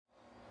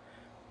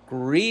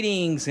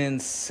Greetings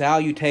and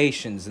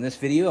salutations. In this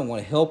video, I'm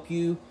going to help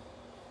you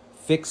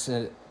fix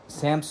a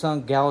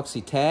Samsung Galaxy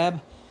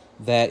Tab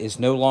that is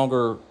no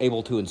longer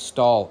able to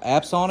install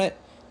apps on it.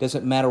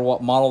 Doesn't matter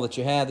what model that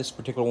you have. This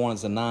particular one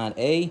is a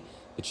 9A,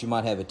 but you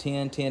might have a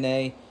 10,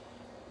 10A,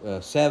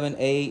 7,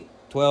 8,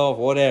 12,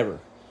 whatever.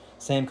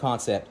 Same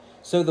concept.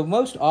 So the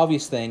most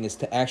obvious thing is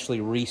to actually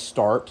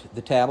restart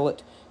the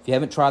tablet. If you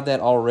haven't tried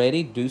that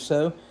already, do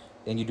so.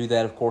 And you do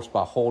that, of course,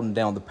 by holding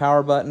down the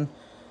power button,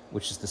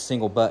 which is the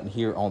single button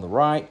here on the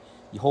right.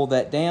 You hold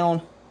that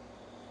down,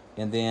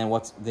 and then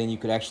then you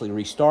could actually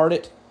restart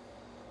it,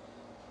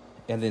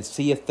 and then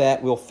see if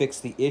that will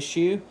fix the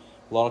issue.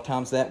 A lot of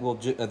times that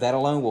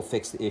alone will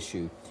fix the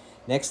issue.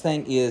 Next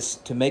thing is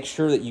to make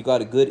sure that you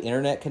got a good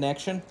internet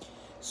connection.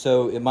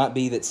 So it might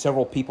be that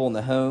several people in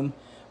the home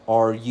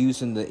are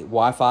using the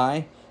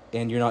Wi-Fi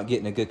and you're not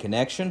getting a good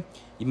connection.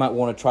 You might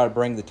want to try to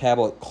bring the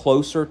tablet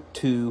closer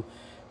to,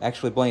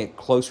 bring it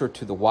closer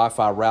to the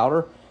Wi-Fi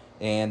router,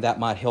 and that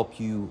might help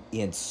you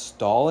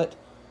install it.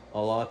 A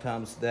lot of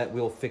times that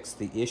will fix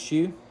the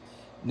issue.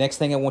 Next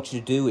thing I want you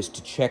to do is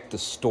to check the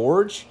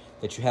storage,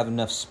 that you have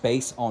enough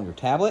space on your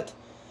tablet.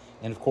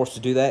 And of course,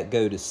 to do that,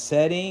 go to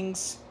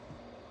Settings.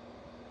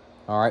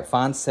 All right,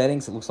 find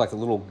Settings. It looks like a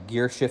little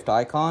gear shift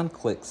icon.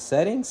 Click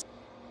Settings.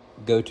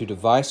 Go to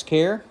Device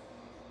Care.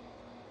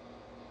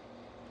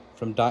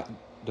 From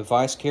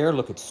Device Care,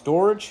 look at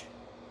Storage.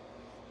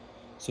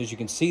 So as you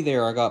can see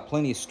there, I got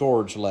plenty of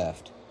storage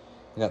left.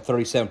 I got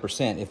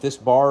 37%. If this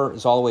bar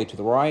is all the way to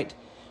the right,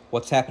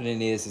 what's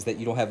happening is that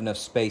you don't have enough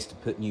space to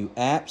put new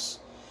apps.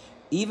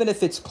 Even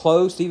if it's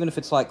close, even if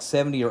it's like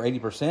 70 or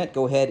 80%,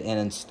 go ahead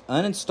and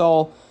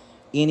uninstall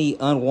any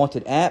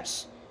unwanted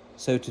apps.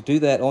 So to do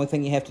that, only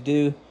thing you have to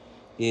do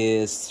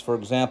is, for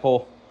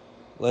example,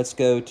 let's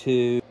go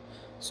to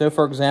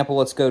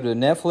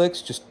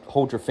Netflix. Just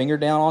hold your finger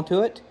down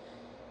onto it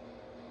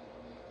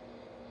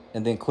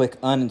and then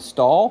click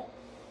uninstall.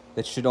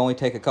 That should only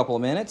take a couple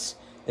of minutes.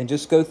 And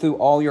just go through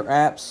all your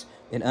apps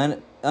and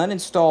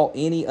uninstall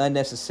any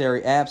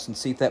unnecessary apps and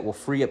see if that will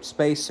free up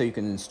space so you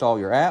can install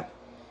your app.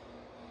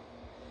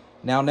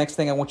 Now, next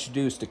thing I want you to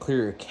do is to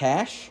clear your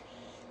cache.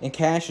 And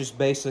cache is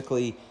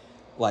basically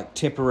like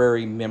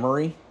temporary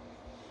memory,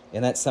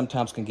 and that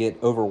sometimes can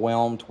get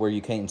overwhelmed where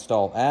you can't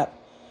install app.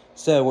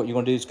 So what you're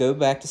going to do is go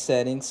back to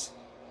Settings,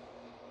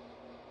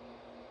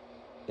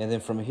 and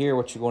then from here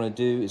what you're going to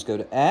do is go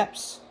to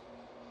Apps.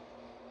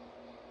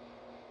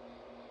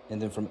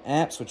 And then from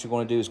Apps, what you're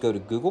going to do is go to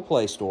Google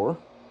Play Store.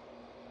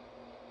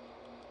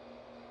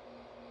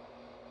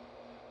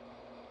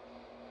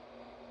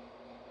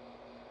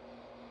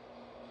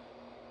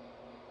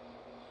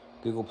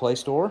 Google Play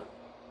Store.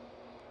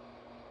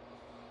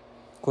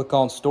 Click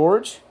on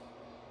Storage.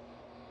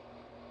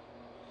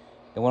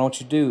 And what I want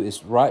you to do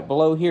is right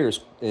below here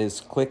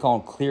is click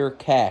on Clear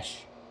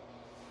Cache.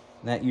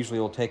 And that usually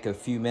will take a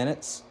few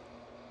minutes.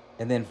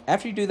 And then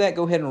after you do that,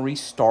 go ahead and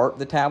restart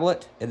the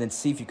tablet and then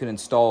see if you can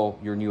install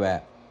your new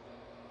app.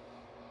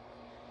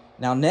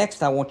 Now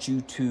next, I want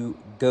you to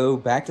go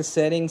back to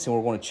Settings, and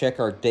we're going to check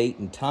our date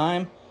and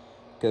time.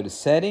 Go to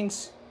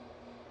Settings,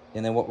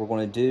 and then what we're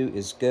going to do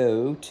is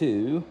go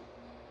to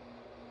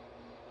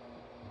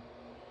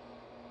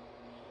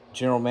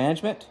General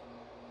Management.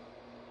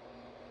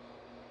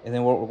 And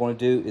then what we're going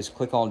to do is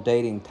click on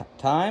Date and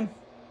Time.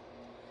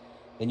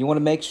 And you want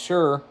to make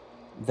sure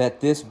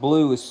that this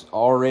blue is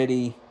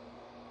already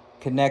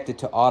connected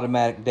to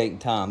automatic date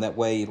and time. That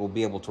way it will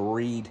be able to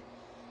read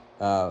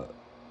via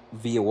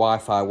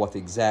Wi-Fi what the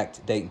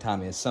exact date and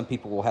time is. Some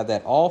people will have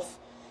that off,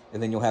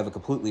 and then you'll have a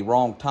completely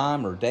wrong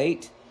time or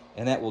date,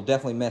 and that will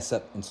definitely mess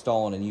up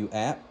installing a new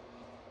app.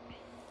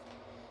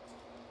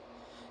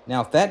 Now,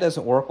 if that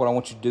doesn't work, what I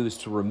want you to do is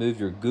to remove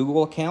your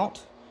Google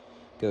account.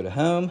 Go to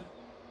Home,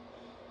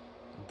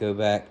 go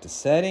back to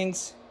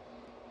Settings.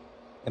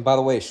 And by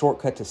the way, a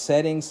shortcut to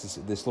Settings is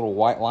this little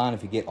white line.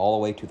 If you get all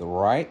the way to the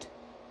right,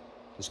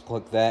 just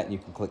click that, and you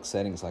can click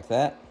Settings like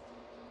that.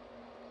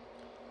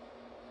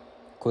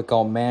 Click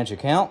on Manage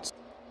Accounts.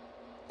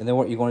 And then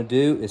what you're going to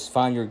do is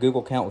find your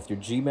Google account with your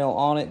Gmail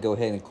on it. Go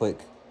ahead and click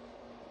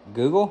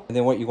Google. And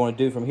then what you're going to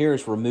do from here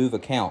is remove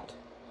account.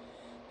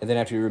 And then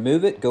after you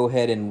remove it, go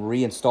ahead and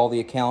reinstall the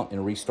account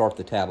and restart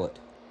the tablet.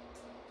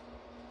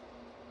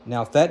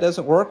 Now, if that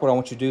doesn't work, what I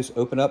want you to do is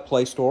open up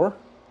Play Store.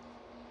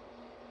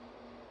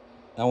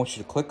 I want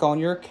you to click on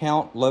your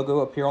account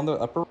logo up here on the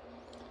upper.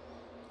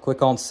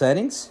 Click on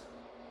Settings.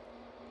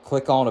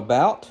 Click on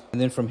About.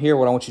 And then from here,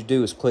 what I want you to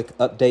do is click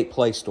Update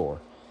Play Store.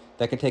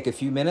 That can take a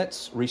few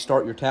minutes.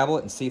 Restart your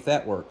tablet and see if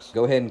that works.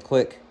 Go ahead and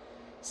click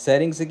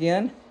Settings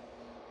again.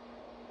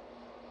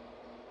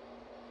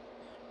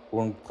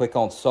 We're going to click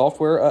on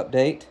Software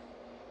Update.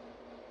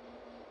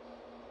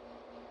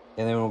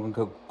 And then we're going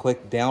to go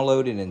click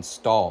Download and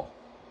Install.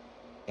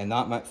 And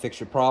that might fix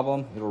your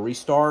problem. It'll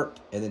restart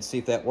and then see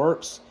if that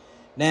works.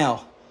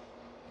 Now,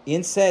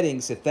 in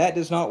Settings, if that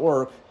does not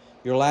work,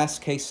 your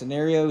last case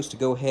scenario is to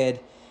go ahead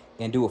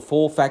and do a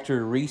full factory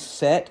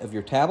reset of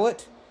your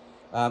tablet.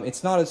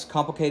 It's not as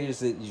complicated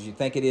as you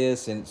think it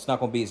is, and it's not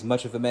going to be as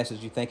much of a mess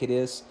as you think it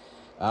is.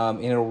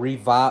 and it'll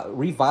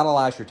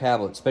revitalize your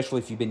tablet, especially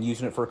if you've been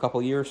using it for a couple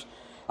of years.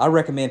 I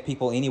recommend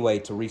people anyway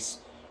to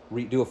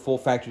do a full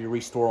factory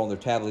restore on their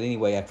tablet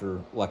anyway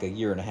after like a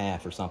year and a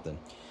half or something.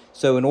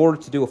 So in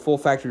order to do a full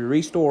factory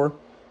restore,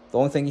 the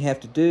only thing you have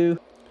to do,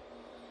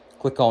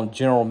 click on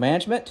General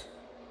Management,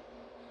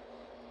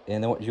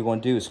 and then what you're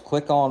going to do is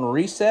click on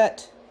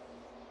Reset,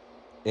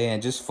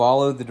 and just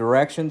follow the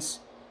directions,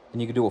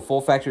 and you can do a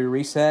full factory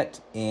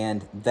reset,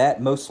 and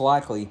that most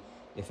likely,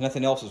 if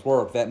nothing else has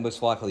worked, that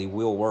most likely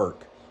will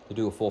work to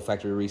do a full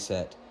factory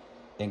reset.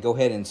 And go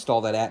ahead and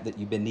install that app that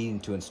you've been needing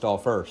to install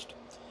first.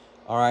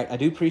 All right, I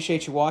do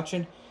appreciate you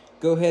watching.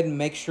 Go ahead and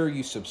make sure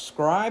you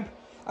subscribe.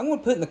 I'm going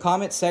to put in the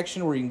comment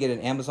section where you can get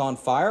an Amazon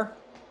Fire.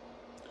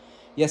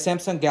 Yes,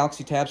 Samsung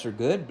Galaxy tabs are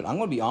good, but I'm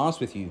going to be honest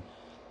with you.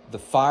 The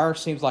Fire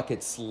seems like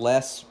it's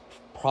less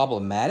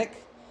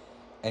problematic,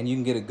 and you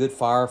can get a good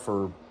Fire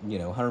for, you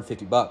know,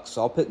 150 bucks.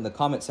 So I'll put in the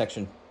comment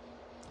section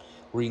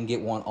where you can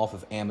get one off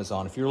of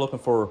Amazon if you're looking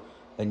for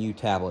a new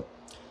tablet.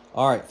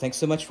 All right, thanks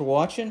so much for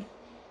watching,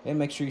 and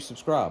make sure you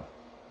subscribe.